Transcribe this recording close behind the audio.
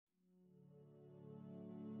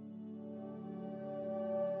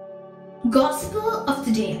Gospel of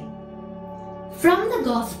the Day. From the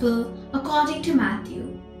Gospel according to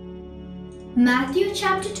Matthew. Matthew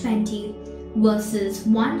chapter 20, verses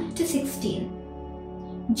 1 to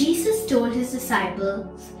 16. Jesus told his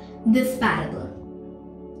disciples this parable.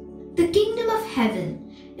 The kingdom of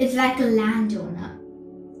heaven is like a landowner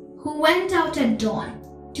who went out at dawn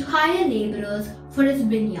to hire laborers for his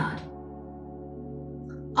vineyard.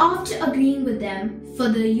 After agreeing with them for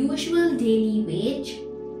the usual daily wage,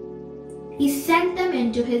 he sent them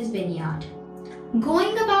into his vineyard.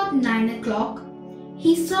 Going about 9 o'clock,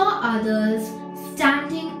 he saw others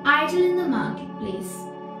standing idle in the marketplace,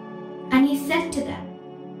 and he said to them,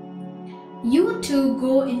 "You too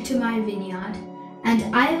go into my vineyard,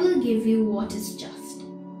 and I will give you what is just."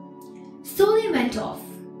 So they went off,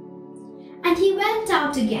 and he went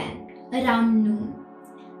out again around noon,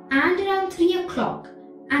 and around 3 o'clock,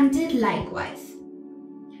 and did likewise.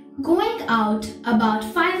 Going out about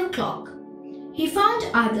 5 o'clock, he found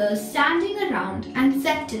others standing around and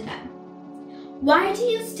said to them, "Why do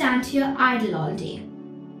you stand here idle all day?"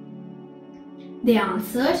 They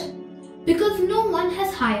answered, "Because no one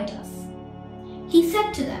has hired us." He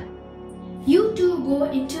said to them, "You too go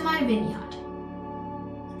into my vineyard."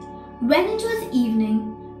 When it was evening,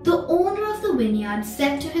 the owner of the vineyard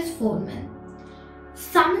said to his foreman,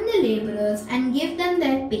 "Summon the laborers and give them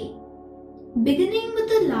their pay, beginning with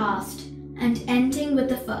the last and ending with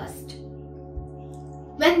the first."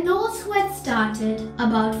 When those who had started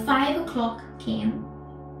about 5 o'clock came,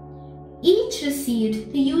 each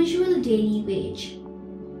received the usual daily wage.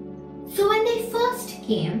 So when they first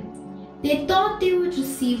came, they thought they would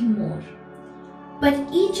receive more, but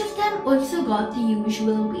each of them also got the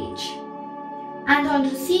usual wage. And on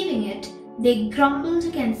receiving it, they grumbled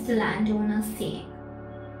against the landowner, saying,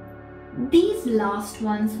 "These last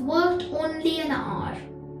ones worked only an hour,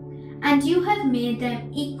 and you have made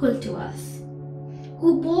them equal to us,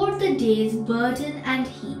 who bore the day's burden and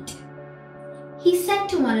heat." He said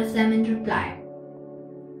to one of them in reply,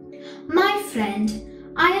 "My friend,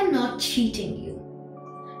 I am not cheating you.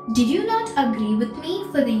 Did you not agree with me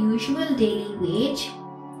for the usual daily wage?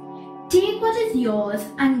 Take what is yours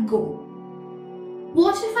and go.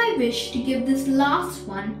 What if I wish to give this last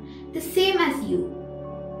one the same as you?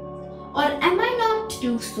 Or am I not to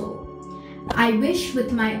do so? I wish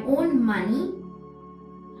with my own money?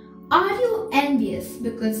 Are you envious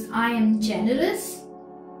because I am generous?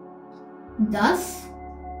 Thus,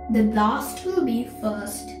 the last will be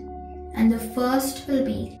first, and the first will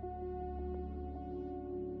be."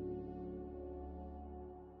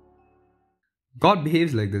 God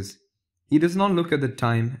behaves like this. He does not look at the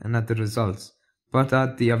time and at the results, but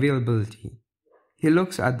at the availability. He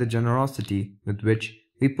looks at the generosity with which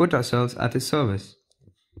we put ourselves at His service.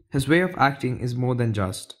 His way of acting is more than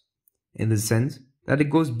just, in the sense that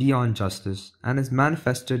it goes beyond justice and is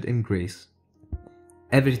manifested in grace.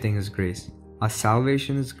 Everything is grace. Our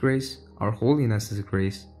salvation is grace. Our holiness is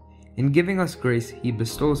grace. In giving us grace, He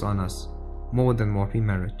bestows on us more than what we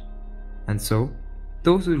merit. And so,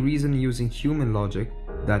 those who reason using human logic,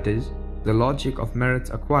 that is, the logic of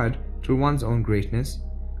merits acquired through one's own greatness,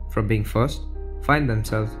 from being first, find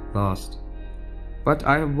themselves last. But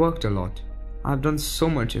I have worked a lot. I have done so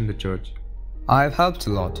much in the church. I have helped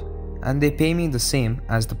a lot, and they pay me the same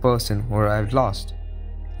as the person who arrived last.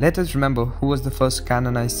 Let us remember who was the first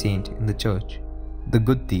canonized saint in the church, the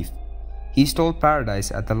good thief. He stole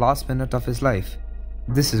paradise at the last minute of his life.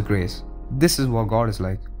 This is grace. This is what God is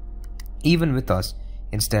like. Even with us,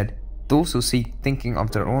 instead, those who seek thinking of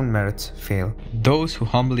their own merits fail. Those who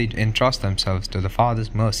humbly entrust themselves to the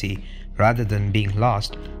Father's mercy rather than being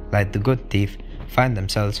last, like the good thief, find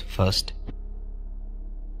themselves first.